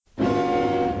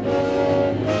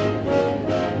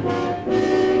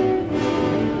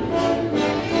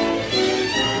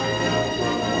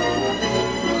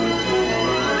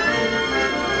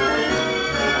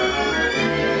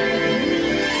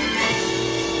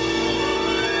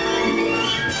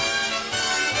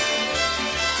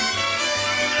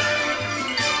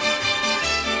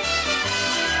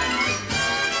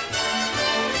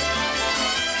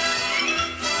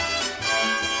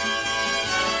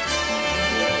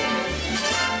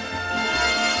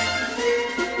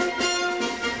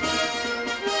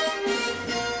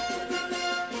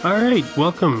All right,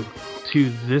 welcome to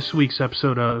this week's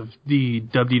episode of the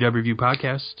WDW Review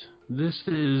Podcast. This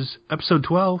is episode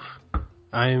 12.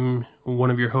 I'm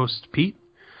one of your hosts, Pete,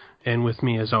 and with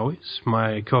me, as always,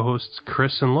 my co-hosts,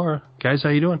 Chris and Laura. Guys, how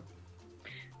you doing?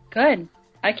 Good.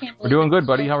 I can't believe We're doing good,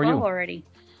 buddy. How are you? Already.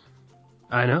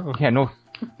 I know. Yeah, no.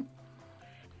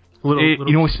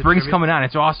 Spring's coming on.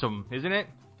 It's awesome, isn't it?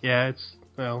 Yeah,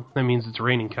 that means it's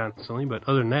raining constantly, but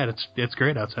other than that, it's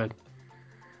great outside.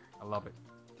 I love it.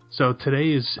 So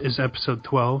today is episode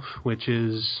 12, which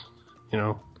is,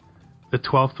 the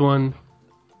 12th one.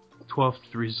 12th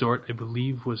resort, I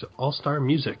believe, was All-Star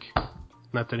Music.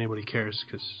 Not that anybody cares,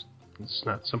 because it's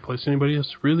not someplace anybody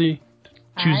else really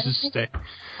chooses to stay.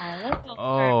 I love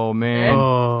All-Star. Oh, man.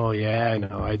 Oh, yeah, I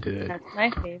know, I did it. That's my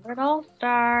favorite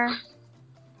All-Star.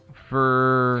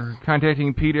 For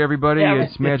contacting Pete, everybody,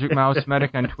 it's Magic Mouse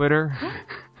Medic on Twitter.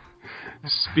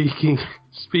 Speaking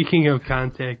of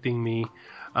contacting me,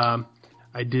 I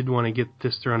did want to get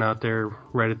this thrown out there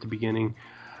right at the beginning.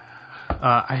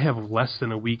 I have less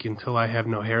than a week until I have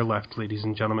no hair left, ladies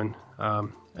and gentlemen.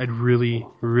 I'd really,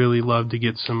 really love to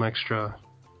get some extra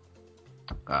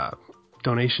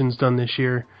donations done this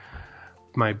year.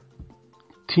 My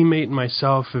teammate and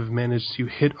myself have managed to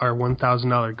hit our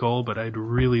 $1,000 goal, but I'd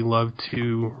really love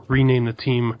to rename the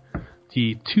team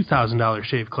the $2,000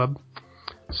 Shave Club.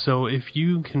 So if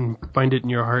you can find it in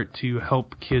your heart to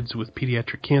help kids with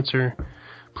pediatric cancer,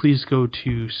 please go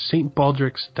to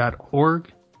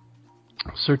stbaldricks.org,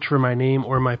 search for my name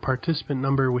or my participant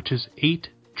number, which is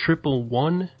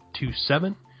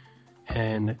 811127,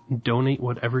 and donate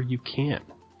whatever you can.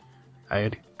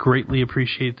 I'd greatly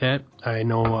appreciate that. I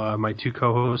know my two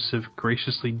co-hosts have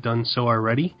graciously done so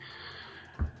already.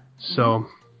 So,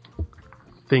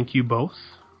 thank you both.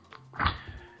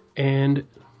 And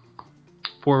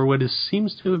for what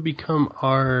seems to have become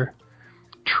our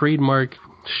trademark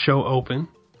show open,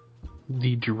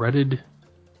 the dreaded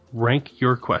Rank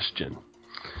Your Question.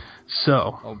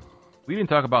 So, we didn't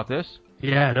talk about this.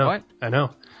 Yeah, I know. What? I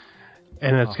know.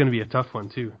 And it's going to be a tough one,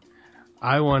 too.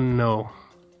 I want to know,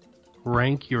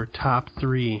 rank your top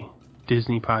 3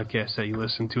 Disney podcasts that you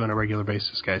listen to on a regular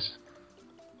basis, guys.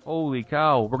 Holy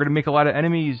cow. We're going to make a lot of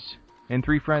enemies and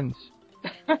 3 friends.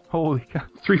 Holy cow.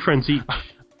 3 friends each.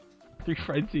 3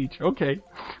 friends each. Okay.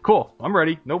 Cool. I'm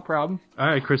ready. No problem. All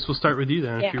right, Chris, we'll start with you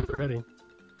then if you're ready.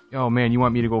 Oh, man, you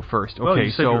want me to go first. Okay, well, you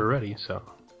said you were ready, so.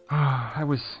 That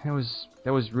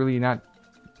was really not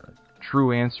a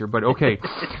true answer, but okay.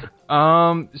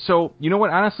 So, you know what?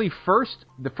 Honestly,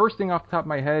 the first thing off the top of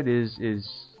my head is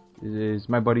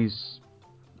my buddies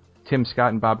Tim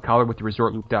Scott and Bob Collar with the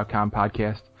ResortLoop.com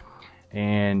podcast.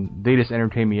 And they just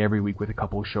entertain me every week with a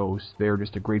couple of shows. They're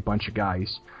just a great bunch of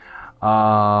guys.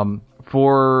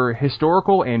 For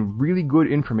historical and really good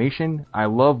information, I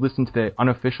love listening to the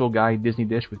Unofficial Guide Disney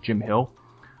Dish with Jim Hill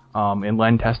and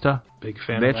Len Testa. Big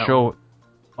fan of that show. One.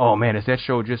 Oh man, is that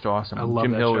show just awesome? I love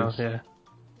Jim that Hill show.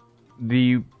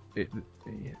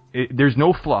 There's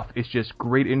no fluff. It's just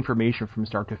great information from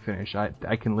start to finish.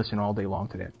 I can listen all day long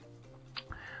to that.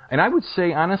 And I would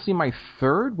say, honestly, my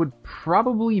third would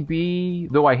probably be,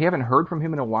 though I haven't heard from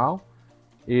him in a while,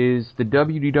 is the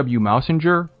WDW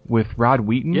Mousinger with Rod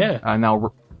Wheaton. Yeah.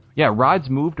 Rod's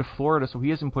moved to Florida, so he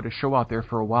hasn't put a show out there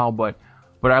for a while, but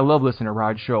I love listening to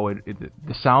Rod's show.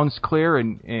 The sound's clear,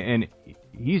 and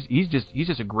he's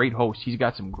just a great host. He's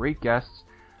got some great guests,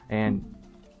 and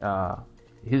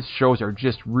his shows are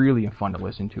just really fun to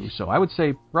listen to. So I would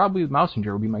say probably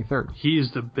Mousinger would be my third. He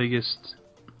is the biggest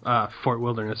Fort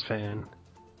Wilderness fan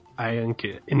I think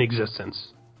in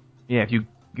existence. Yeah,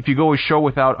 if you go a show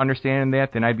without understanding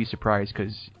that, then I'd be surprised,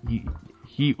 because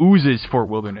he oozes Fort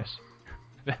Wilderness.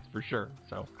 That's for sure.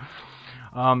 So,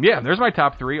 there's my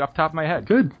top 3 off the top of my head.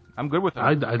 Good. I'm good with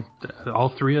them.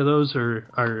 All 3 of those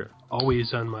are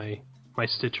always on my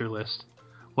Stitcher list.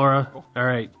 Laura, all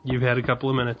right, you've had a couple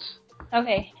of minutes.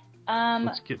 Okay.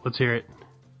 Let's hear it.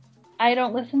 I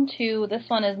don't listen to this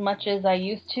one as much as I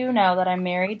used to now that I'm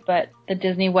married, but the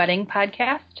Disney Wedding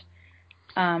podcast.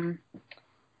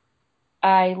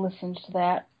 I listened to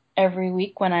that every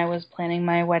week when I was planning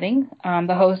my wedding.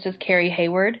 The host is Carrie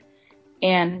Hayward,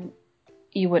 and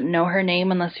you wouldn't know her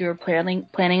name unless you were planning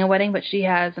a wedding, but she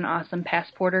has an awesome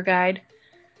passporter guide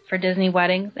for Disney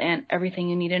weddings and everything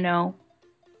you need to know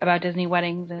about Disney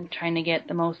weddings and trying to get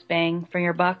the most bang for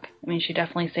your buck. I mean, she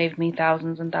definitely saved me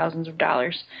thousands and thousands of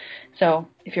dollars. So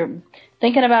if you're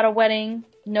thinking about a wedding,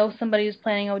 know somebody who's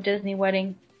planning a Disney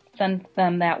wedding, send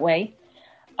them that way.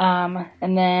 And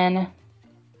then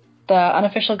the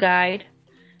Unofficial Guide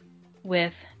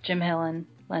with Jim Hill and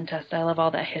Len Testa. I love all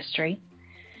that history.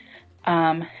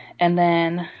 And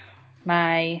then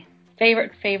my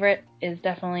favorite is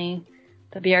definitely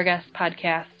the Be Our Guest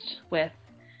podcast with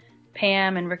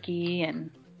Pam and Ricky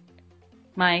and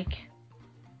Mike.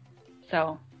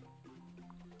 So,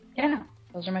 yeah,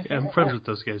 those are my favorite. I'm friends with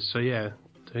those guys, so yeah,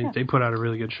 they put out a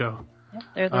really good show. Yep,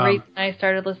 they're the reason I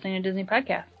started listening to Disney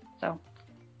podcasts. So,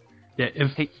 yeah,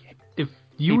 if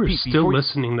you were still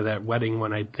listening to that wedding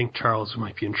one, I think Charles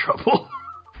might be in trouble.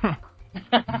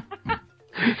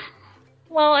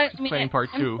 Well, I mean, playing part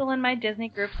I'm two. still in my Disney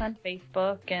groups on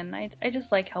Facebook, and I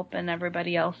just like helping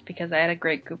everybody else because I had a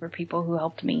great group of people who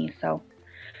helped me. So,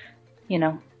 you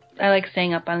know, I like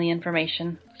staying up on the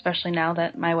information, especially now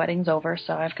that my wedding's over,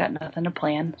 so I've got nothing to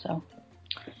plan. So,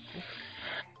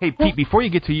 hey Pete, before you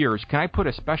get to yours, can I put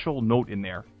a special note in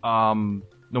there? No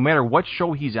matter what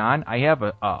show he's on, I have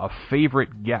a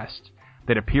favorite guest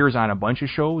that appears on a bunch of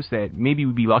shows that maybe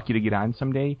we'd be lucky to get on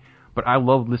someday. But I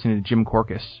love listening to Jim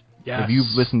Korkis. Yes. If you've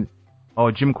listened,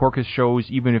 Jim Korkis shows,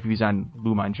 even if he's on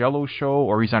Lou Mangello's show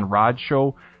or he's on Rod's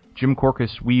show, Jim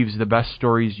Korkis weaves the best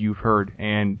stories you've heard.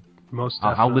 And most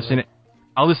definitely.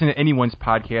 I'll listen to anyone's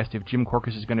podcast if Jim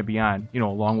Korkis is going to be on,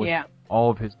 along with all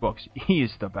of his books. He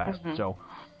is the best. Mm-hmm. So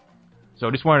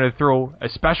I just wanted to throw a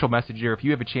special message here. If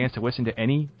you have a chance to listen to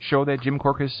any show that Jim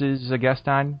Korkis is a guest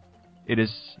on, it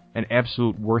is an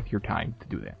absolute worth your time to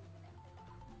do that.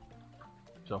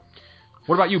 So,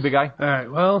 what about you, big guy? All right,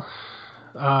 well,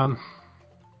 I'm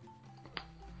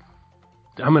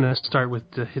going to start with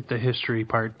the history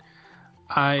part.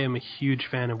 I am a huge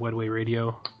fan of Wedway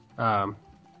Radio.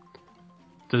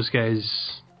 Those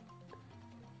guys,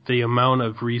 the amount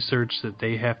of research that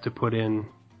they have to put in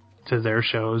to their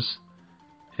shows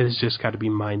has just got to be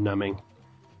mind-numbing.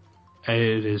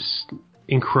 It is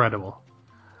incredible.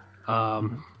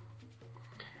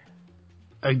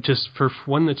 I just, for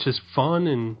one that's just fun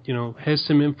and, has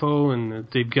some info, and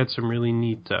they've got some really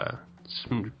neat,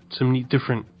 some neat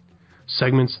different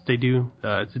segments that they do.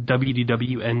 It's a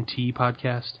WDWNT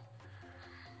podcast.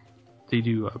 They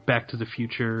do Back to the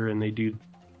Future, and they do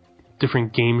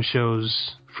different game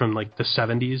shows from like the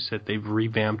 70s that they've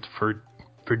revamped for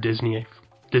Disney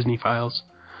Files.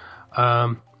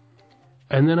 And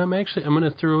then I'm going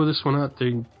to throw this one out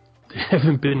there. They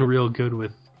haven't been real good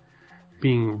with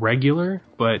being regular,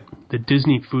 but the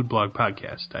Disney Food Blog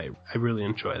podcast, I really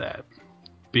enjoy that.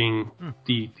 Being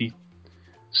the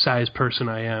size person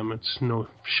I am, it's no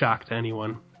shock to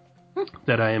anyone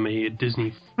that I am a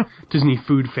Disney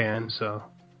food fan. So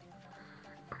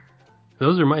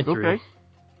those are my three. Okay.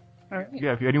 all right.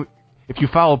 Yeah, if you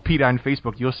follow Pete on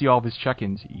Facebook, you'll see all of his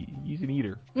check-ins. He's an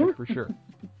eater, that's for sure.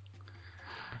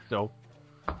 So,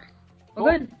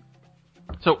 Good.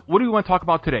 So, what do we want to talk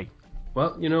about today?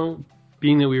 Well,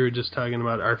 being that we were just talking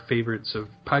about our favorites of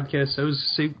podcasts, I was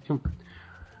saying,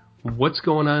 what's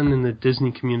going on in the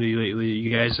Disney community lately?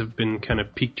 You guys have been kind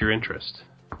of piqued your interest.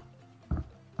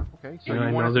 Okay, so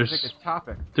I want know to pick a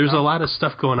topic. There's a lot of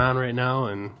stuff going on right now,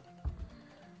 and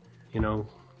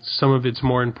some of it's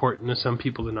more important to some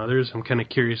people than others. I'm kind of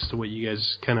curious to what you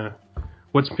guys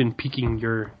what's been piquing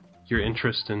your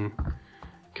interest and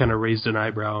kind of raised an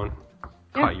eyebrow and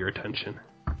caught your attention.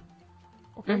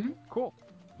 Okay, cool.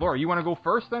 Laura, you want to go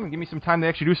first then? Give me some time to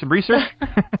actually do some research?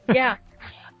 Yeah.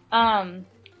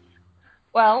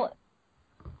 Well,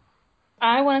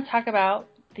 I want to talk about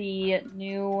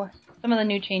some of the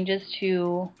new changes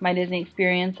to my Disney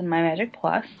Experience and my Magic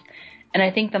Plus. And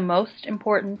I think the most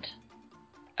important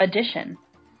addition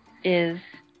is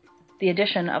the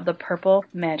addition of the purple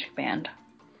Magic Band.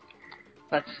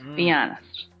 Let's be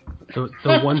honest.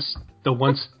 The once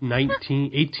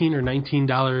 $18 or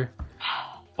 $19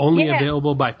 only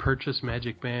available by purchase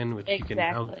Magic Band, which you can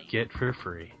now get for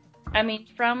free. I mean,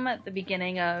 from the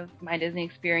beginning of my Disney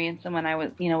Experience and when I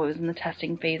was, it was in the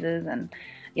testing phases, and,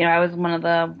 I was one of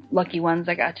the lucky ones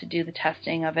that got to do the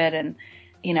testing of it, and,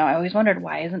 I always wondered,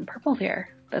 why isn't purple here?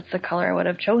 That's the color I would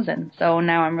have chosen. So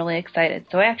now I'm really excited.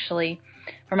 So actually,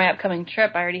 for my upcoming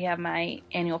trip, I already have my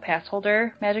annual pass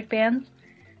holder Magic Bands,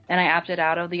 and I opted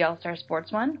out of the All-Star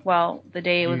Sports one. Well, the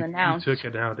day it was announced. You took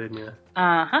it out, didn't you?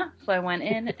 Uh-huh. So I went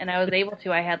in, and I was able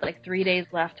to. I had like 3 days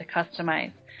left to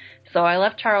customize. So I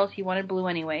left Charles. He wanted blue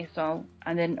anyway, so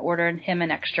I didn't order him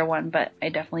an extra one, but I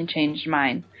definitely changed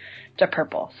mine to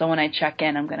purple. So when I check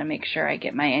in, I'm going to make sure I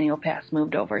get my annual pass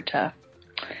moved over to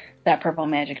that purple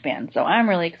Magic Band. So I'm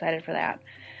really excited for that.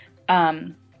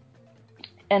 And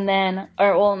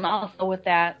also with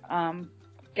that,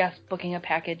 guests booking a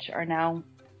package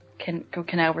can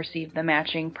now receive the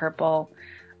matching purple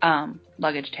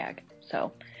luggage tag.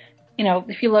 So,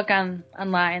 if you look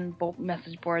online,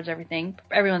 message boards, everything,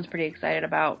 everyone's pretty excited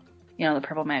about, the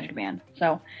purple Magic Band.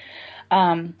 So,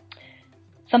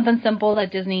 something simple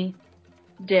that Disney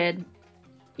did,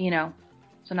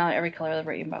 so now every color of the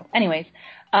rainbow. Anyways,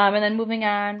 and then moving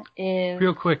on is...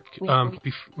 Real quick,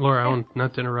 Laura, I want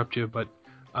not to interrupt you, but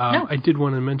No. I did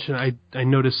want to mention, I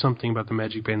noticed something about the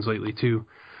Magic Bands lately, too.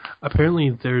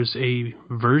 Apparently, there's a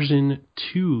version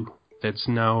 2 that's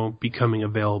now becoming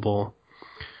available.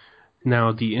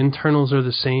 Now, the internals are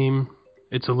the same.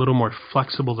 It's a little more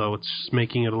flexible, though. It's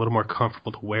making it a little more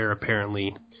comfortable to wear,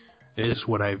 apparently, is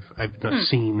what I've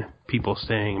seen people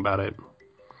saying about it.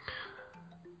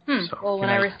 So, well, when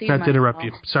I receive not mine... to interrupt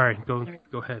you. Sorry, go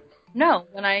ahead. No,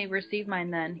 when I receive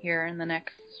mine then, here in the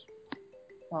next,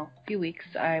 few weeks,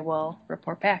 I will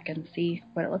report back and see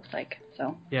what it looks like,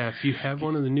 so... Yeah, if you have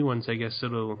one of the new ones, I guess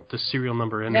the serial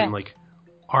number end in, like,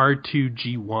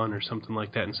 R2G1 or something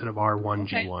like that instead of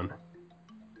R1G1. Okay.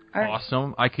 Right.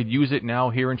 Awesome. I could use it now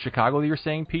here in Chicago, you're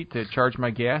saying, Pete, to charge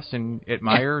my gas and at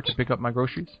Meijer to pick up my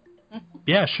groceries?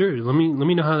 Yeah, sure. Let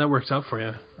me know how that works out for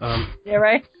you. Yeah,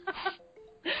 right?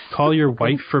 Call your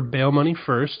wife for bail money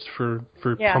first for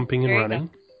pumping and running.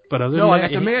 But other than that, I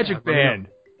got the Magic Band.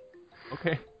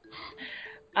 Okay.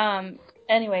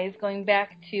 Anyways, going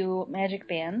back to Magic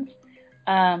Bands.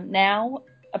 Now,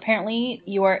 apparently,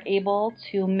 you are able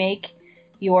to make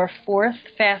your 4th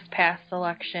Fast Pass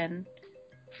selection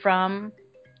from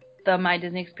the My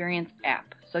Disney Experience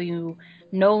app. So you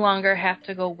no longer have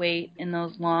to go wait in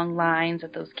those long lines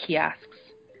at those kiosks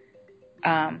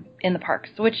in the parks,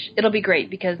 which it'll be great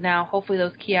because now hopefully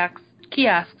those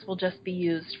kiosks will just be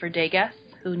used for day guests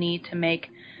who need to make,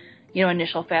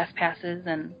 initial Fast Passes.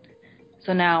 And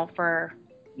so now for,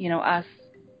 us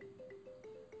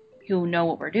who know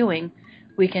what we're doing,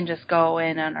 we can just go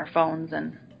in on our phones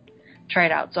and try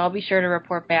it out. So I'll be sure to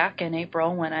report back in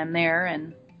April when I'm there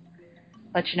and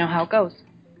let you know how it goes.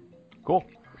 Cool.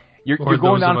 You're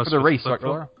going down for the race, right,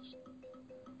 Laura?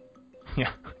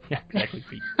 Yeah, exactly,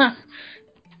 Pete.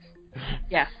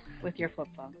 Yeah, with your flip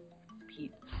phone,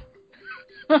 Pete.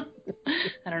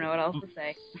 I don't know what else to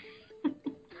say.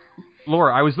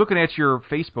 Laura, I was looking at your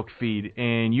Facebook feed,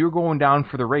 and you're going down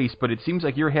for the race, but it seems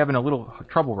like you're having a little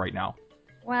trouble right now.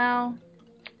 Well,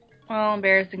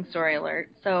 embarrassing story alert.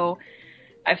 So,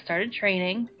 I've started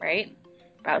training, right?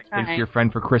 About time. Thanks to your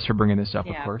friend for Chris for bringing this up,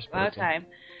 of course. About time.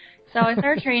 So I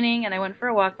started training, and I went for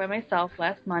a walk by myself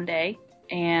last Monday,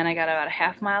 and I got about a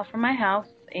half mile from my house,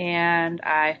 and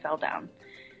I fell down.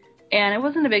 And it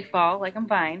wasn't a big fall, like I'm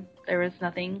fine. There was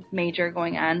nothing major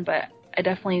going on, but I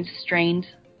definitely strained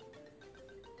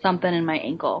something in my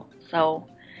ankle. So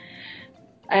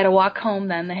I had to walk home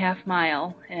then the half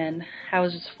mile, and I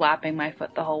was just flopping my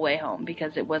foot the whole way home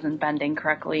because it wasn't bending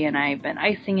correctly, and I've been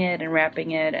icing it and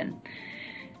wrapping it, and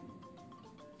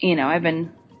I've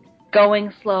been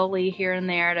going slowly here and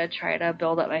there to try to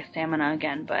build up my stamina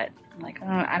again, but I'm like,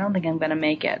 I don't think I'm going to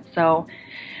make it. So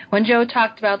when Joe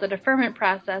talked about the deferment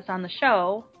process on the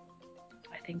show,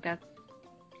 I think that's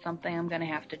something I'm going to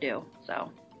have to do.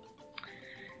 So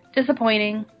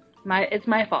disappointing. It's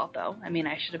my fault, though. I mean,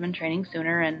 I should have been training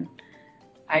sooner, and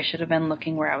I should have been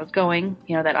looking where I was going.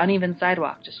 That uneven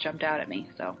sidewalk just jumped out at me,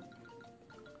 so.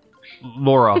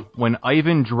 Laura, when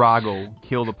Ivan Drago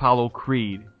killed Apollo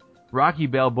Creed, Rocky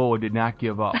Balboa did not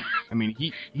give up. I mean,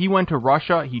 he went to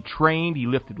Russia, he trained, he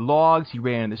lifted logs, he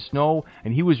ran in the snow,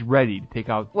 and he was ready to take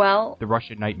out the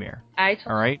Russian nightmare.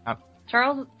 All right?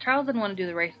 Charles didn't want to do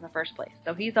the race in the first place,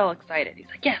 so he's all excited. He's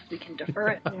like, yes, we can defer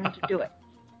it. We have to do it.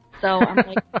 So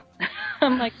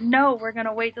I'm like, no, we're going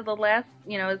to wait till the last,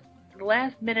 the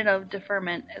last minute of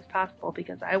deferment as possible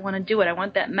because I want to do it. I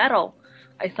want that medal.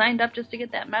 I signed up just to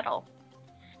get that medal.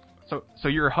 So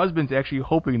your husband's actually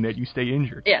hoping that you stay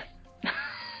injured. Yes.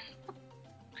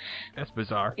 That's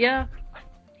bizarre. Yeah.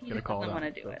 He just doesn't want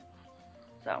to do it.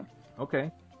 So.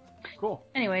 Okay. Cool.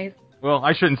 Anyways. Well,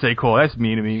 I shouldn't say cool. That's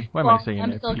mean to me. Why am I saying that?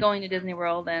 I'm still going to Disney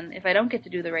World, and if I don't get to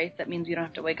do the race, that means you don't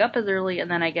have to wake up as early,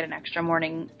 and then I get an extra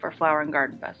morning for Flower and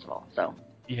Garden Festival. So.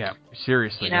 Yeah.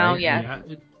 Seriously. Yes. Yeah.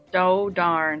 So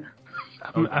darn.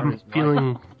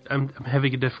 I'm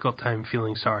having a difficult time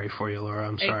feeling sorry for you, Laura.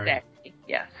 I'm sorry. Exactly.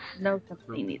 Yes. No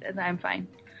sympathy needed. I'm fine.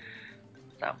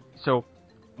 So,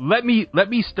 let me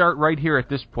start right here at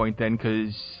this point then,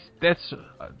 because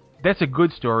that's a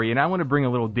good story, and I want to bring a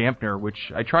little dampener,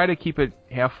 which I try to keep it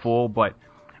half full, but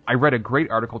I read a great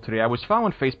article today. I was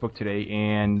following Facebook today,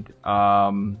 and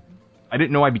I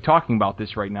didn't know I'd be talking about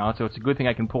this right now, so it's a good thing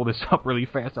I can pull this up really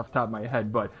fast off the top of my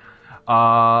head, but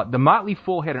the Motley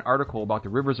Fool had an article about the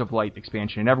Rivers of Light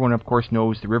expansion, and everyone, of course,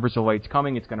 knows the Rivers of Light's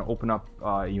coming. It's going to open up,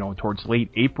 towards late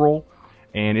April,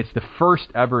 and it's the first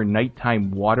ever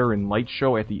nighttime water and light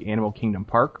show at the Animal Kingdom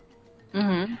Park.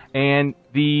 Mm-hmm. And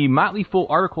the Motley Fool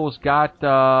article's got,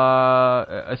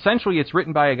 essentially it's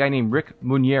written by a guy named Rick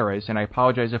Munieres, and I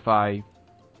apologize if I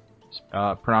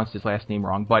pronounced his last name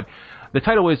wrong, but the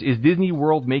title is Disney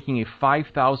World Making a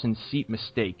 5,000 Seat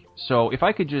Mistake? So if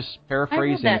I could just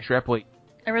paraphrase and extrapolate.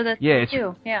 I read that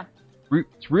too, yeah.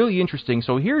 It's really interesting.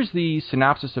 So here's the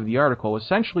synopsis of the article.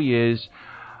 Essentially is,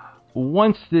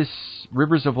 once this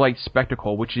Rivers of Light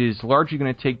spectacle, which is largely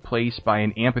going to take place by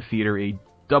an amphitheater, a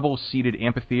double-seated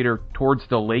amphitheater towards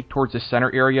the lake, towards the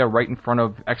center area, right in front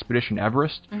of Expedition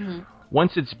Everest. Mm-hmm.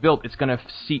 Once it's built, it's going to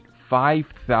seat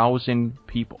 5,000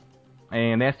 people,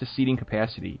 and that's the seating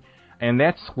capacity. And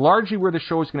that's largely where the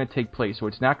show is going to take place, so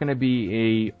it's not going to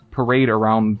be a parade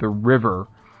around the river.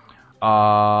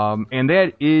 And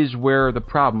that is where the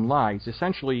problem lies.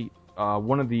 Essentially,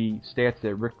 one of the stats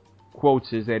that Rick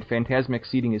quotes is that Fantasmic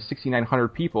seating is 6,900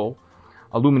 people.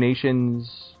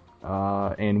 Illuminations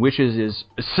and Wishes is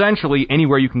essentially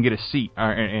anywhere you can get a seat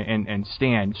and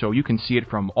stand, so you can see it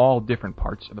from all different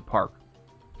parts of the park.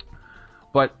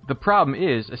 But the problem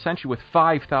is, essentially with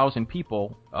 5,000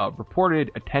 people, reported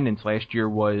attendance last year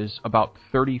was about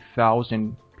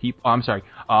 30,000 people.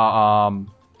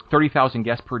 30,000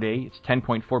 guests per day. It's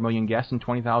 10.4 million guests in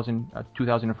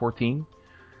 2014,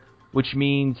 which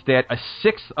means that a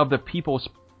sixth of the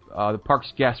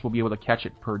park's guests will be able to catch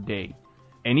it per day.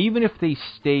 And even if they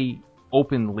stay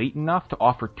open late enough to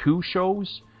offer 2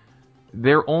 shows,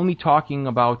 they're only talking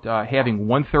about having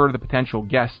 1/3 of the potential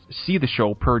guests see the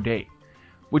show per day,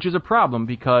 which is a problem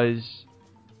because,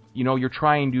 you're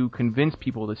trying to convince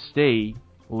people to stay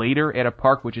later at a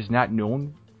park which is not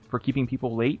known for keeping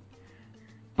people late,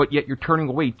 but yet you're turning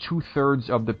away 2/3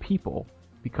 of the people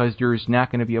because there's not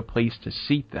going to be a place to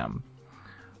seat them.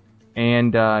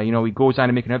 And, he goes on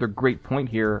to make another great point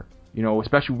here,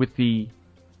 especially with the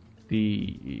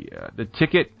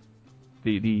ticket,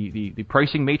 the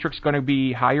pricing matrix going to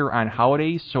be higher on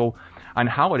holidays. So on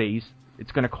holidays,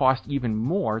 it's going to cost even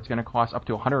more. It's going to cost up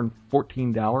to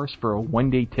 $114 for a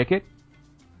one-day ticket.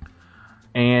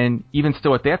 And even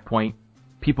still at that point,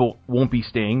 people won't be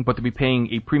staying, but they'll be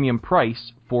paying a premium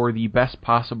price for the best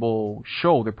possible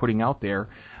show they're putting out there.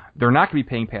 They're not going to be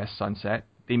paying past sunset.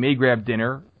 They may grab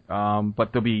dinner,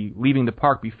 but they'll be leaving the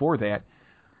park before that.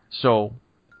 So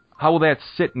how will that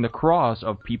sit in the craws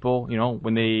of people,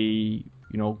 when they,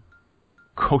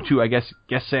 go to, I guess,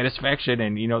 guest satisfaction,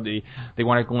 and, they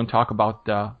want to go and talk about,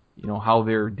 how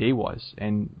their day was,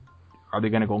 and are they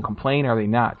going to go and complain, or are they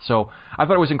not? So I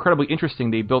thought it was incredibly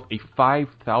interesting. They built a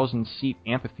 5,000-seat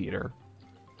amphitheater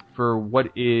for what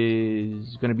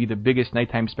is going to be the biggest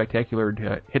nighttime spectacular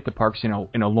to hit the parks, in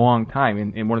a long time,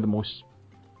 and one of the most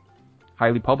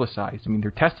highly publicized. I mean,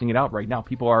 they're testing it out right now.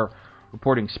 People are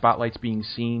reporting spotlights being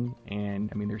seen,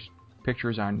 and, there's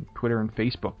pictures on Twitter and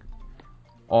Facebook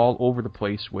all over the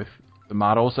place with the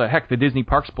models. Heck, the Disney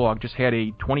Parks blog just had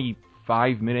a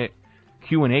 25-minute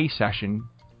Q&A session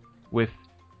with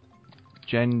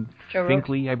Jen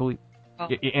Finkley, I believe. Oh.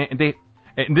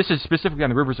 And this is specifically on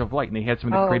the Rivers of Light, and they had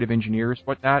some of the creative engineers,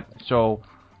 whatnot. So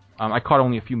I caught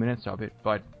only a few minutes of it,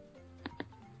 but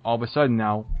all of a sudden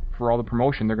now, for all the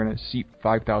promotion, they're going to seat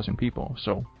 5,000 people.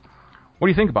 So what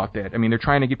do you think about that? They're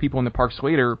trying to get people in the parks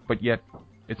later, but yet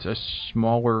it's a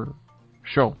smaller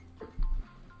show.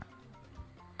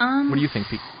 What do you think,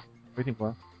 Pete? What do you think,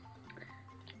 Laura?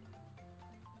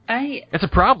 It's a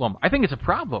problem. I think it's a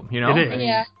problem, It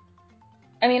is.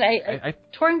 Yeah.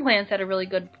 Touring Plans had a really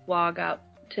good blog out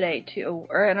today, too.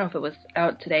 Or I don't know if it was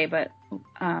out today, but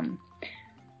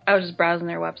I was just browsing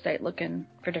their website looking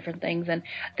for different things, and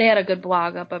they had a good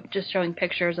blog up of just showing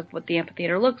pictures of what the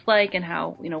amphitheater looks like and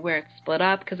how, where it's split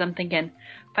up, because I'm thinking,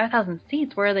 5,000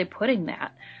 seats, where are they putting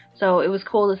that? So it was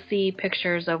cool to see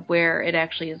pictures of where it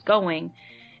actually is going,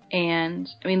 and,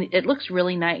 it looks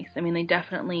really nice. They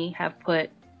definitely have put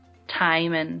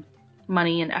time and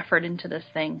money and effort into this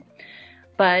thing.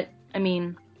 But,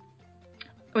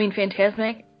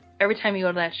 Fantasmic, every time you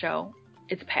go to that show,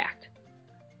 it's packed.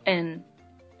 And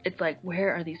it's like,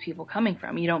 where are these people coming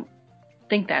from? You don't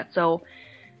think that. So,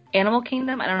 Animal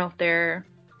Kingdom, I don't know if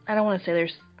I don't want to say they're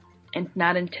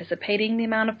not anticipating the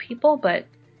amount of people, but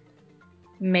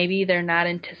maybe they're not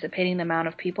anticipating the amount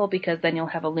of people because then you'll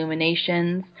have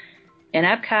Illuminations in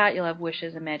Epcot, you'll have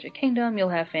Wishes in Magic Kingdom, you'll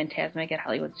have Fantasmic at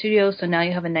Hollywood Studios, so now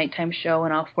you have a nighttime show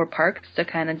in all 4 parks to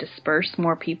kind of disperse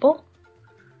more people.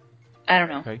 I don't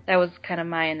know. Okay. That was kind of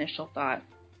my initial thought.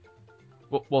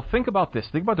 Well, think about this.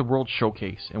 Think about the World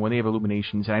Showcase and when they have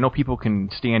Illuminations. And I know people can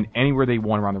stand anywhere they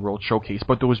want around the World Showcase,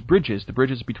 but those bridges, the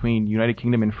bridges between United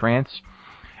Kingdom and France,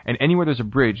 and anywhere there's a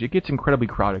bridge, it gets incredibly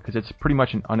crowded because it's pretty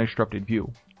much an uninterrupted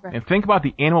view. Right. And think about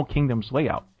the Animal Kingdom's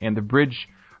layout and the bridge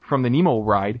from the Nemo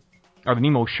ride, or the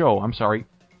Nemo show, I'm sorry,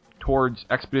 towards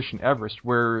Expedition Everest,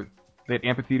 where that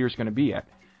amphitheater is going to be at.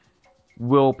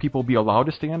 Will people be allowed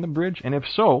to stay on the bridge? And if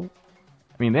so,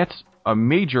 I mean, that's a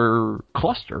major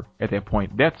cluster at that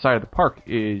point. That side of the park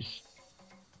is,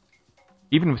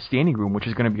 even with standing room, which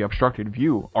is going to be obstructed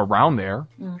view around there,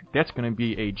 that's going to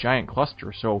be a giant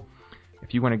cluster. So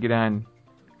if you want to get on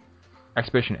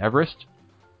Expedition Everest,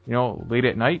 late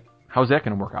at night, how's that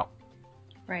going to work out?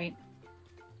 Right.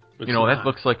 That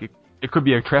looks like it could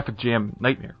be a traffic jam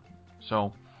nightmare.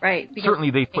 So right. Certainly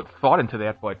they put thought into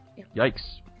that, but yikes.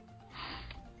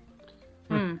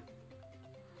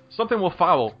 Something will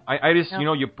follow. I just,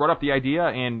 you brought up the idea,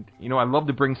 and, I love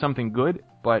to bring something good,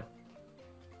 but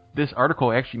this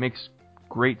article actually makes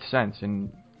great sense,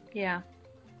 and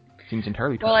seems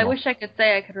entirely well, I wish I could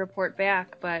say I could report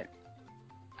back, but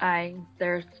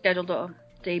they're scheduled to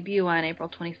debut on April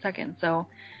 22nd, so,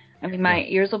 I mean, my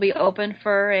ears will be open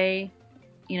for a,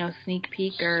 sneak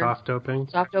peek or soft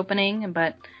opening,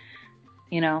 but,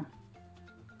 if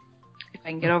I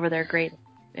can get over there, great.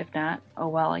 If not, oh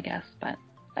well, I guess, but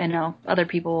I know other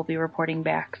people will be reporting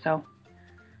back, so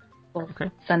we'll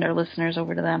send our listeners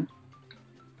over to them.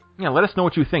 Yeah, let us know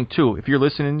what you think, too. If you're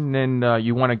listening and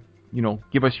you want to,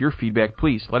 give us your feedback,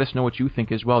 please let us know what you think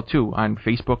as well, too, on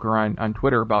Facebook or on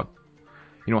Twitter about,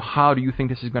 how do you think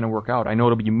this is going to work out? I know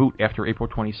it'll be moot after April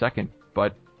 22nd,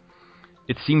 but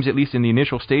it seems, at least in the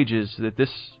initial stages, that this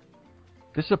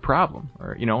is a problem.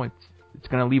 Or, it's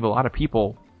going to leave a lot of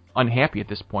people unhappy at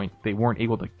this point. They weren't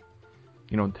able to,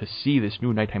 to see this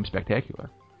new nighttime spectacular.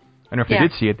 And if they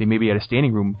did see it, they maybe had a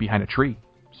standing room behind a tree.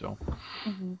 So,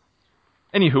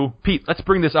 Anywho, Pete, let's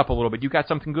bring this up a little bit. You got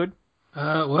something good?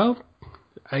 Well,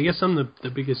 I guess I'm the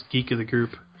biggest geek of the group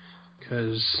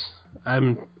because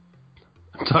I'm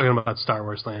talking about Star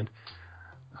Wars Land.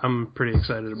 I'm pretty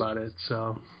excited about it.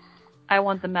 So I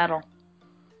want the medal.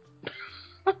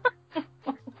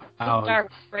 Star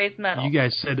Wars medal. You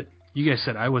guys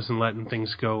said I wasn't letting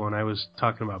things go when I was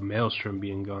talking about Maelstrom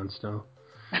being gone still.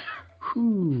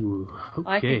 Whew,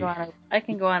 okay. I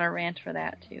can go on a rant for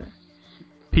that, too.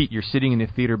 Pete, you're sitting in the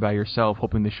theater by yourself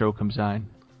hoping the show comes on,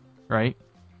 right?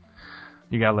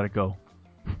 You gotta let it go.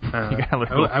 I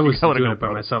was doing it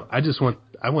by myself. I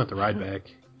want the ride back.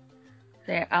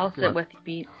 There, I'll sit with you,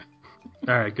 Pete.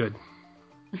 All right, good.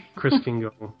 Chris can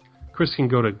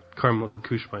go to Carmel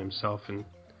Couche by himself and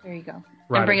there you go.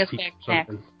 And bring us back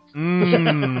snacks.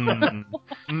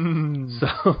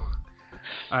 So,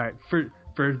 all right,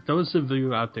 for those of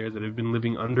you out there that have been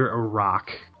living under a rock,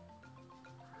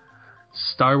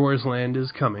 Star Wars Land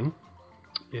is coming.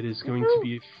 It is going to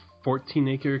be a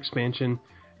 14-acre expansion,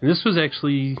 and this was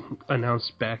actually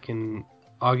announced back in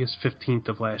August 15th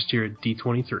of last year at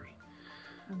D23.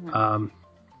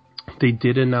 They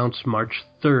did announce March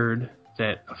 3rd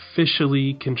that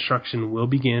officially construction will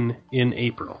begin in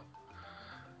April.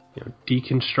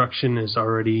 Deconstruction is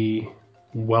already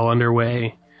well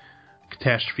underway.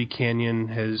 Catastrophe Canyon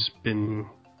has been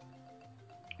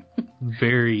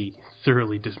very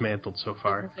thoroughly dismantled so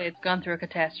far. It's gone through a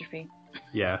catastrophe.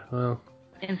 Yeah, well,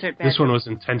 insert this one was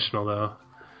intentional though.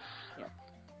 Yeah.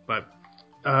 But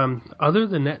other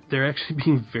than that, they're actually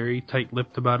being very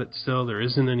tight-lipped about it still. There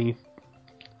isn't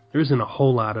a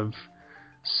whole lot of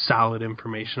solid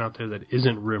information out there that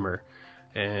isn't rumor,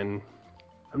 and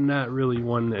I'm not really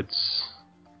one that's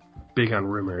big on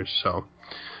rumors. So,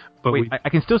 but wait, I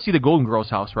can still see the Golden Girls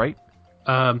house, right?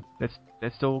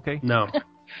 That's still okay? No.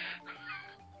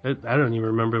 I don't even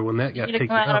remember when that got taken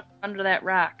out. Under that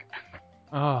rock.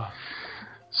 Oh.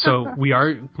 So we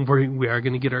are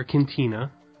going to get our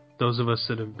cantina. Those of us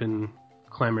that have been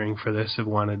clamoring for this have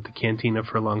wanted the cantina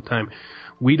for a long time.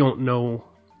 We don't know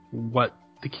what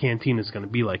the cantina is going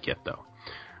to be like yet, though.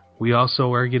 We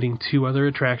also are getting 2 other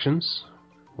attractions.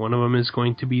 One of them is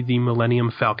going to be the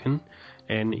Millennium Falcon,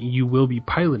 and you will be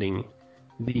piloting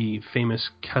the famous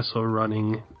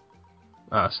Kessel-running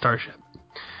starship.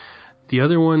 The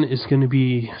other one is going to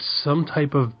be some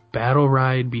type of battle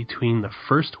ride between the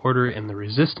First Order and the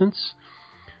Resistance,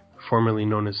 formerly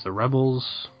known as the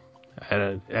Rebels,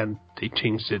 and they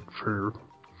changed it for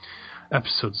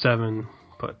Episode 7,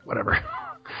 but whatever.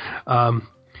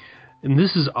 And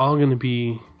this is all going to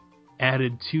be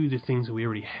added to the things that we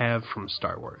already have from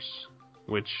Star Wars,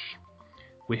 which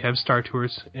we have Star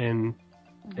Tours, and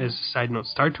as a side note,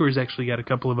 Star Tours actually got a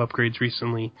couple of upgrades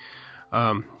recently,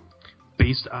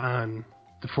 based on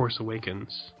The Force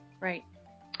Awakens. Right.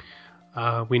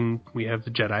 When we have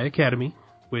the Jedi Academy,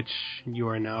 which you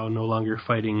are now no longer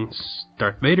fighting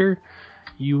Darth Vader,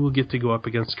 you will get to go up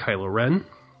against Kylo Ren,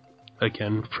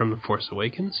 again from The Force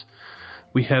Awakens.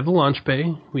 We have the launch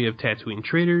bay, we have Tatooine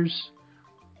Traders,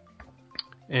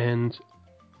 and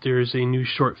there's a new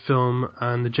short film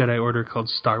on the Jedi Order called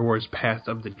Star Wars Path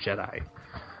of the Jedi.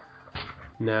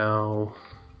 Now,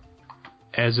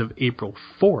 as of April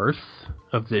 4th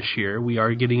of this year, we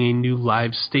are getting a new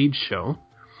live stage show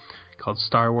called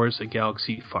Star Wars: A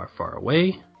Galaxy Far, Far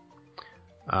Away.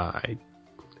 I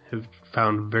have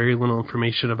found very little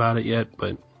information about it yet,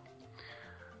 but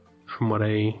from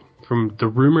the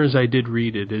rumors I did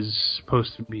read, it is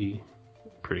supposed to be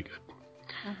pretty good.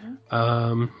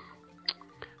 Mm-hmm.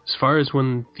 As far as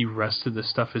when the rest of the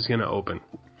stuff is going to open,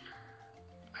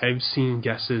 I've seen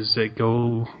guesses that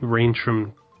range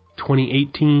from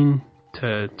 2018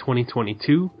 to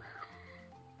 2022,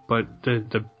 but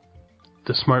the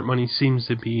smart money seems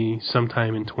to be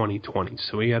sometime in 2020,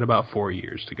 so we got about 4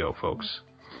 years to go, folks.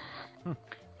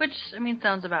 Which,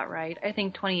 sounds about right. I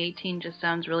think 2018 just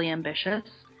sounds really ambitious.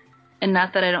 And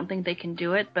not that I don't think they can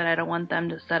do it, but I don't want them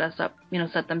to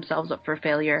set themselves up for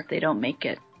failure if they don't make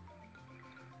it.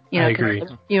 I agree.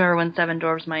 You remember when Seven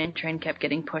Dwarfs Mine Train kept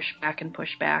getting pushed back and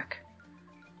pushed back?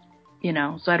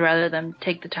 So I'd rather them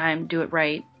take the time, do it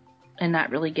right, and not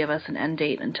really give us an end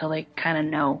date until they kind of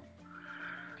know.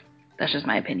 That's just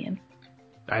my opinion.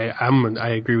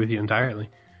 I agree with you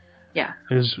entirely. Yeah.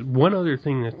 There's one other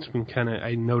thing that's been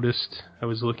I noticed. I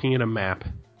was looking at a map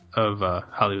of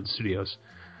Hollywood studios,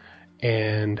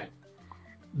 and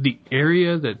the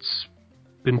area that's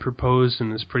been proposed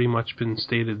and has pretty much been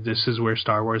stated this is where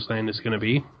Star Wars Land is going to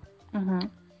be. Mm-hmm.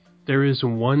 There is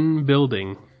one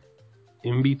building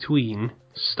in between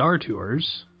Star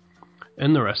Tours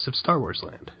and the rest of Star Wars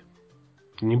Land.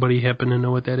 Anybody happen to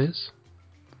know what that is?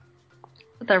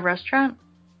 The restaurant?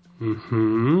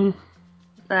 Mm-hmm.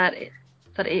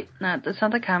 It's not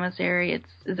the commissary.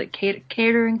 Is it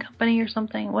catering company or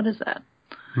something? What is that?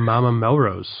 Mama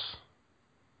Melrose.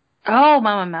 Oh,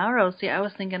 Mama Melrose. See, I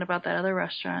was thinking about that other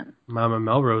restaurant. Mama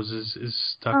Melrose is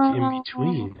stuck in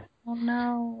between. Oh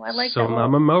no, I like so that. So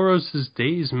Mama Melrose's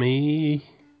days may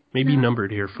be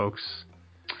numbered here, folks.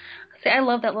 See, I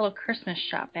love that little Christmas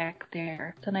shop back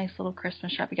there. It's a nice little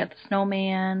Christmas shop. You got the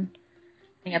snowman.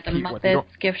 You got the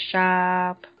Muppets gift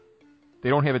shop. They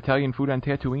don't have Italian food on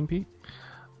Tatooine, Pete?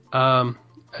 I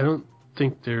don't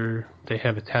think they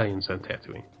have Italians on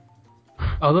Tatooine.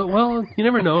 Although, well, you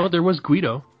never know. There was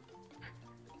Guido.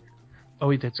 Oh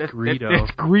wait, that's Greedo.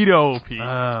 That's Greedo, Pete.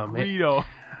 Oh, man. Greedo.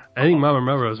 I think Mama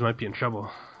Melrose might be in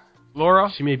trouble. Laura?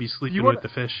 She may be sleeping with the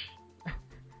fish.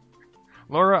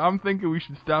 Laura, I'm thinking we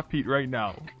should stop Pete right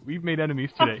now. We've made enemies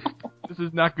today. This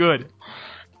is not good.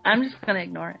 I'm just going to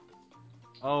ignore it.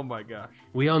 Oh my gosh.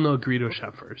 We all know Greedo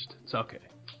shot first. It's okay.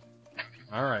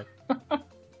 All right.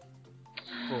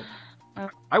 Cool.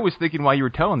 I was thinking while you were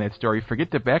telling that story,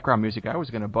 forget the background music, I was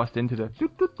going to bust into the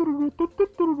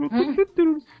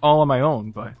all on my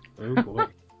own, but oh boy.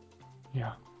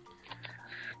 Yeah.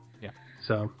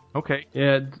 So, okay.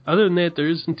 Yeah, other than that, there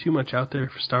isn't too much out there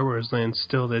for Star Wars Land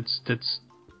still that's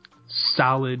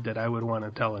solid that I would want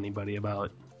to tell anybody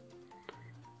about.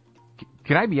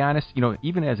 Can I be honest,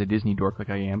 even as a Disney dork like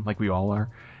I am, like we all are,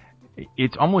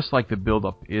 it's almost like the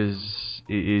build-up is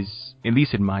at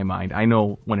least in my mind. I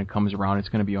know when it comes around it's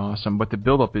going to be awesome, but the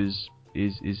build-up is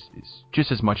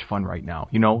just as much fun right now.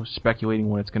 Speculating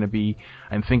what it's going to be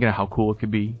and thinking of how cool it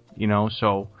could be.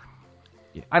 So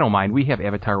I don't mind. We have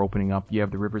Avatar opening up. You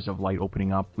have the Rivers of Light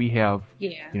opening up. We have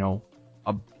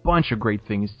a bunch of great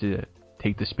things to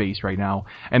take to space right now,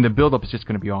 and the build-up is just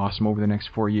going to be awesome over the next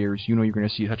 4 years. You're going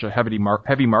to see such a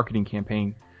heavy marketing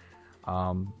campaign.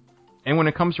 And when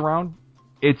it comes around,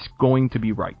 it's going to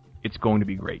be right. It's going to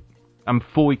be great. I'm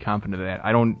fully confident of that.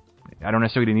 I don't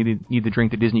necessarily need to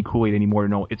drink the Disney Kool-Aid anymore to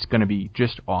know it's going to be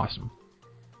just awesome.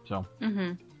 So,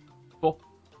 Cool.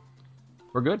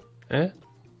 We're good? Yeah.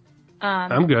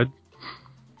 I'm good.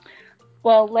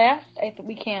 Well, I don't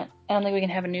think we can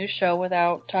have a news show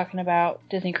without talking about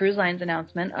Disney Cruise Line's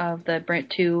announcement of the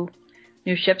 2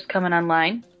 new ships coming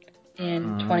online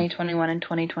in 2021 and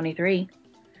 2023.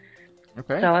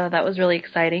 Okay. So that was really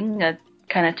exciting. That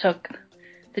kind of took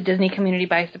the Disney community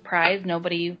by surprise.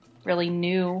 Nobody really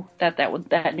knew that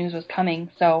news was coming.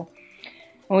 So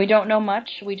we don't know much.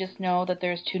 We just know that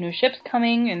there's 2 new ships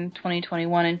coming in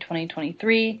 2021 and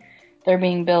 2023. They're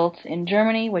being built in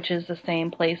Germany, which is the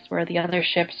same place where the other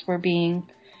ships were being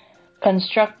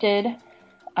constructed.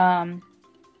 Laura,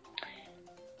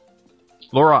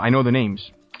 I know the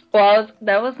names. Well,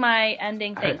 that was my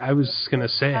ending thing. I was going to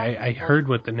say, I heard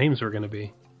what the names were going to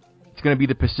be. It's going to be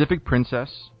the Pacific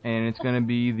Princess, and it's going to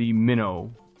be the Minnow,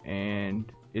 and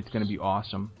it's going to be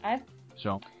awesome.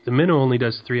 The Minnow only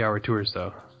does 3-hour tours,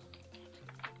 though.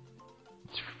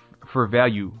 It's for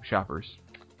value shoppers.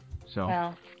 So.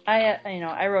 Well,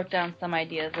 I wrote down some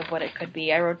ideas of what it could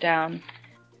be. I wrote down.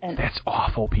 And that's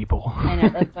awful, people. I know,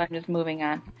 that's why I'm just moving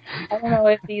on. I don't know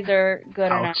if these are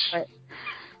good or not, but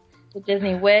the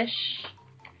Disney Wish,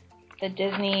 the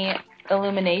Disney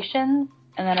Illuminations,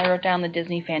 and then I wrote down the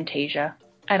Disney Fantasia.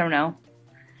 I don't know.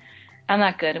 I'm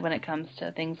not good when it comes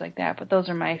to things like that, but those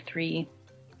are my 3.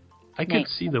 I could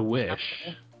see the Wish.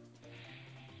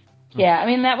 Yeah, I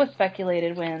mean, that was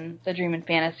speculated when the Dream and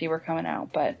Fantasy were coming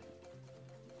out, but...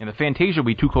 And the Fantasia would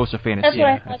be too close to Fantasy. That's what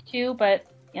I thought, too, but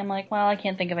I'm like, well, I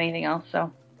can't think of anything else,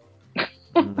 so...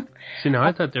 See, now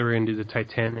I thought they were going to do the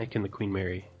Titanic and the Queen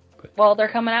Mary. But... Well,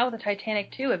 they're coming out with the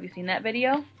Titanic, too. Have you seen that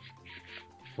video?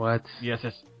 What? Yes,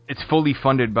 it's fully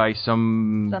funded by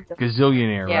some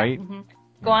gazillionaire, right? Mm-hmm.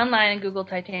 Go online and Google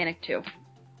Titanic 2.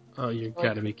 Oh, you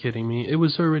gotta be kidding me. It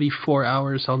was already 4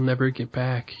 hours. I'll never get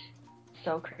back.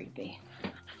 So creepy.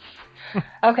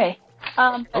 Okay.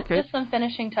 Okay. Just some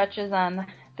finishing touches on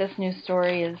this news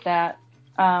story is that,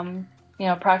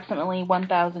 approximately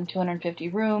 1,250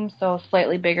 rooms, so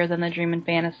slightly bigger than the Dream and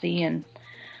Fantasy, and,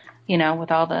 with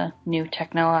all the new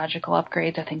technological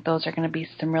upgrades, I think those are going to be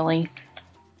some really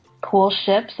cool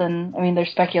ships, and, I mean, there's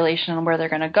speculation on where they're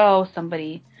going to go.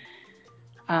 Somebody,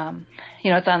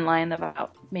 it's online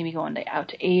about maybe going out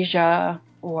to Asia,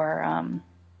 or,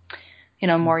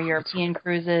 more European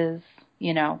cruises,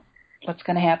 what's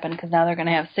going to happen, because now they're going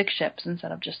to have 6 ships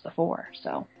instead of just the 4,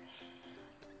 so.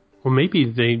 Well, maybe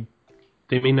they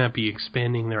may not be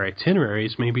expanding their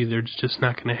itineraries. Maybe they're just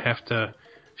not going to have to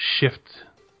shift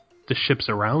the ships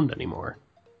around anymore.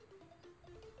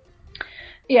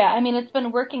 Yeah, I mean, it's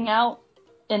been working out,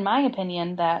 in my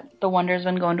opinion, that the Wonder's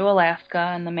been going to Alaska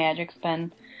and the Magic's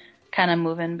been kind of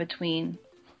moving between,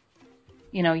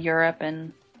 Europe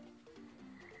and,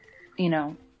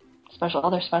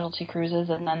 other specialty cruises,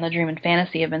 and then the Dream and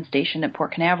Fantasy have been stationed at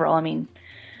Port Canaveral. I mean,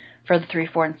 for the 3,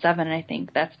 4, and 7, and I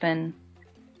think that's been,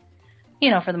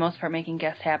 for the most part, making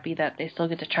guests happy that they still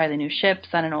get to try the new ships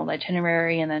on an old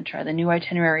itinerary and then try the new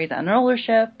itineraries on an older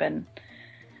ship, and,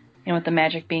 with the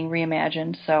Magic being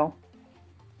reimagined, so.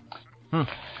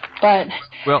 But,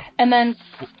 well, and then,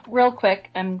 real quick,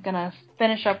 I'm going to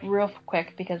finish up real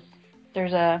quick because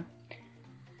there's a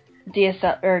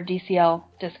DCL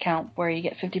discount where you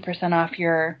get 50% off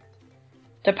your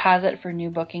deposit for new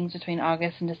bookings between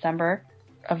August and December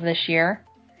of this year.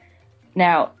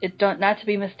 Now, not to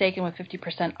be mistaken with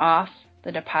 50% off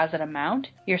the deposit amount.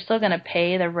 You're still going to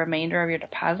pay the remainder of your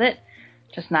deposit,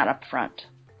 just not up front.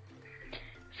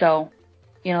 So,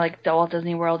 like the Walt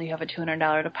Disney World, you have a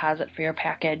 $200 deposit for your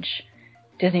package.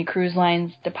 Disney Cruise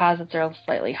Line's deposits are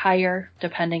slightly higher,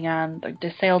 depending on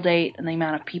the sale date and the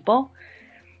amount of people.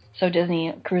 So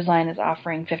Disney Cruise Line is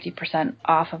offering 50%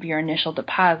 off of your initial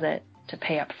deposit to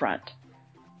pay up front.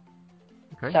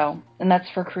 Okay. So, and that's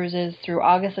for cruises through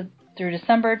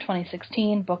December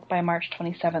 2016, booked by March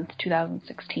 27th,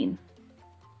 2016.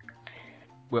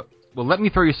 Well, let me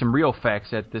throw you some real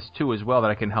facts at this, too, as well,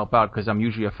 that I can help out, because I'm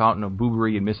usually a fountain of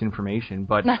boobery and misinformation.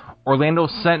 But Orlando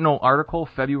Sentinel article,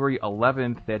 February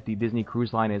 11th, that the Disney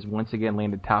Cruise Line has once again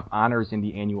landed top honors in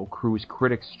the annual Cruise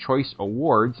Critics' Choice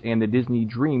Awards, and the Disney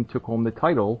Dream took home the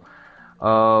title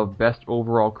of Best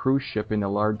Overall Cruise Ship in the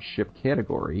Large Ship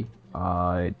category.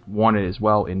 It won it as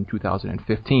well in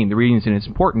 2015. The reason it's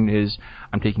important is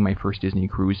I'm taking my first Disney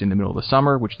cruise in the middle of the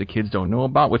summer, which the kids don't know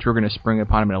about, which we're going to spring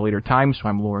upon them at a later time, so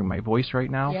I'm lowering my voice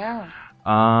right now.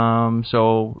 Yeah.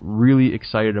 So really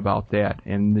excited about that.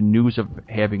 And the news of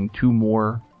having 2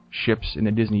 more ships in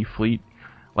the Disney fleet,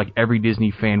 like every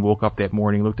Disney fan woke up that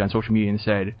morning, looked on social media and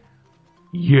said,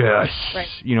 yes. Right.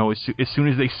 As soon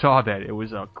as they saw that, it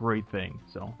was a great thing.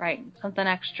 So. Right. Something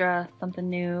extra, something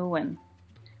new, and...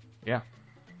 Yeah.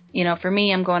 For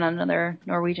me, I'm going on another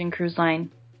Norwegian Cruise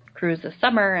Line cruise this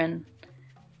summer, and,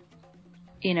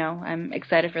 I'm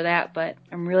excited for that, but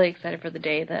I'm really excited for the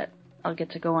day that I'll get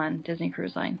to go on Disney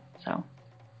Cruise Line, so.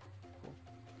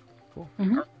 Cool.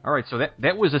 Mm-hmm. All right, so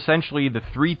that was essentially the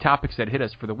 3 topics that hit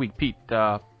us for the week. Pete,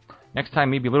 next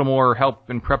time maybe a little more help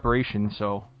in preparation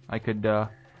so I could at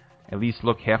least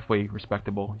look halfway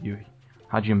respectable.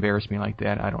 How'd you embarrass me like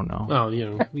that? I don't know.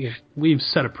 Oh, we've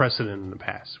set a precedent in the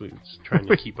past. We're just trying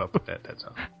to keep up with that, that's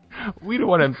all. We don't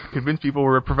want to convince people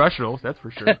we're professionals, that's for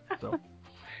sure. So,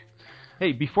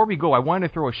 hey, before we go, I wanted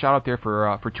to throw a shout out there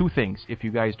for 2 things, if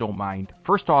you guys don't mind.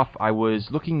 First off, I was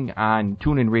looking on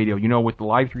TuneIn Radio. With the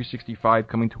Live 365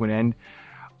 coming to an end,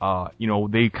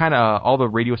 they kind of, all the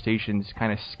radio stations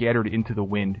kind of scattered into the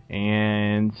wind,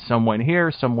 and some went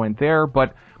here, some went there,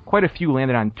 but quite a few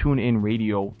landed on TuneIn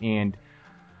Radio, and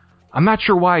I'm not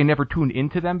sure why I never tuned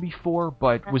into them before,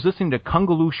 but was listening to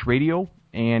Kungaloosh Radio,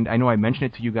 and I know I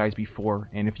mentioned it to you guys before,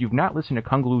 and if you've not listened to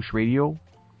Kungaloosh Radio,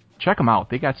 check them out.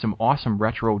 They got some awesome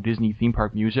retro Disney theme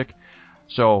park music.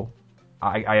 So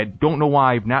I don't know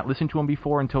why I've not listened to them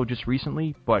before until just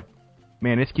recently, but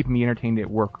man, it's keeping me entertained at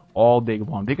work all day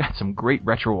long. They got some great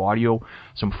retro audio,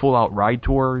 some full-out ride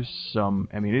tours.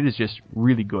 It is just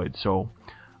really good. So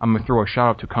I'm going to throw a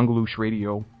shout-out to Kungaloosh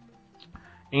Radio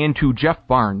and to Jeff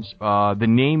Barnes. The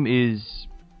name is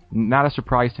not a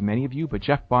surprise to many of you, but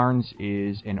Jeff Barnes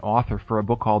is an author for a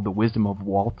book called The Wisdom of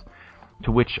Walt,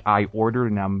 to which I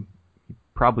ordered, and I'm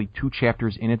probably 2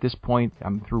 chapters in at this point.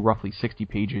 I'm through roughly 60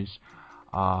 pages.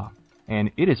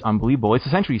 And it is unbelievable. It's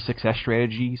essentially success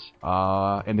strategies,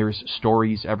 and there's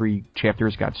stories. Every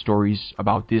chapter's got stories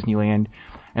about Disneyland.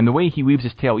 And the way he weaves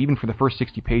his tale, even for the first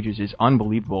 60 pages, is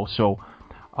unbelievable. So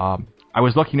I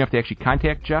was lucky enough to actually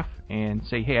contact Jeff and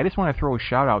say, hey, I just want to throw a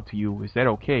shout-out to you. Is that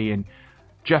okay? And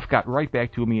Jeff got right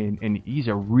back to me, and he's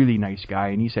a really nice guy.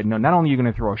 And he said, no, not only are you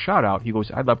going to throw a shout-out, he goes,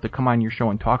 I'd love to come on your show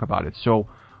and talk about it. So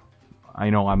I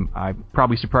know I'm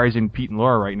probably surprising Pete and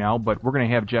Laura right now, but we're going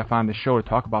to have Jeff on the show to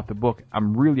talk about the book.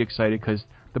 I'm really excited because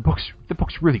the book's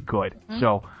really good. Mm-hmm.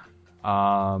 So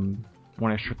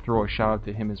want to throw a shout out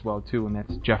to him as well too, and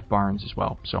that's Jeff Barnes as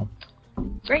well. So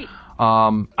great.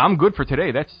 I'm good for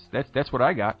today. That's what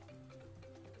I got.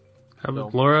 How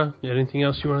about Laura? Anything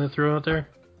else you want to throw out there?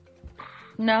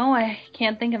 No, I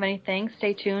can't think of anything.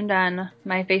 Stay tuned on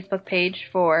my Facebook page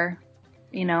for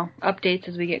updates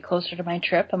as we get closer to my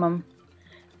trip. I'm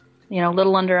a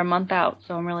little under a month out,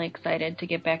 so I'm really excited to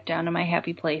get back down to my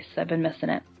happy place. I've been missing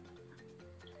it.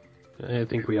 I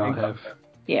think we all have.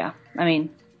 Yeah,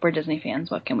 we're Disney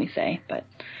fans, what can we say? But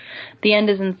the end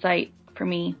is in sight, for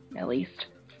me, at least.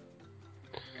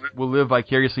 We'll live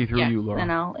vicariously through you, Laura.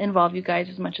 And I'll involve you guys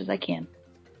as much as I can.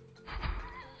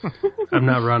 I'm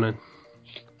not running.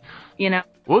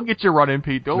 We'll get you running,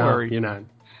 Pete. Don't worry. You're not.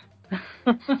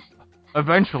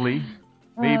 Eventually.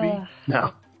 Maybe.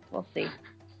 No. We'll see.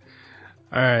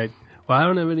 All right. Well, I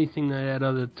don't have anything to add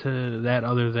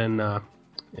other than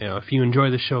if you enjoy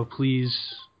the show, please,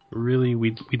 really,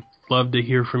 we'd love to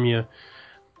hear from you.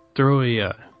 Throw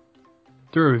a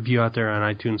review out there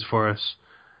on iTunes for us.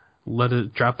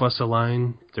 Drop us a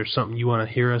line. If there's something you want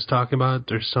to hear us talk about,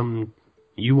 there's something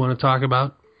you want to talk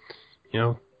about,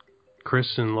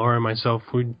 Chris and Laura and myself,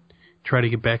 we try to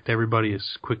get back to everybody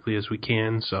as quickly as we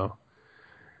can. So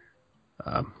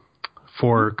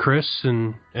for Chris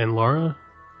and Laura,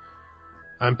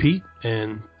 I'm Pete,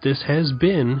 and this has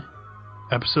been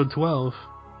episode 12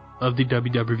 of the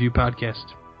WW Review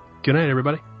Podcast. Good night,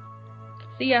 everybody.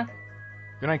 See ya.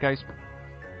 Good night, guys.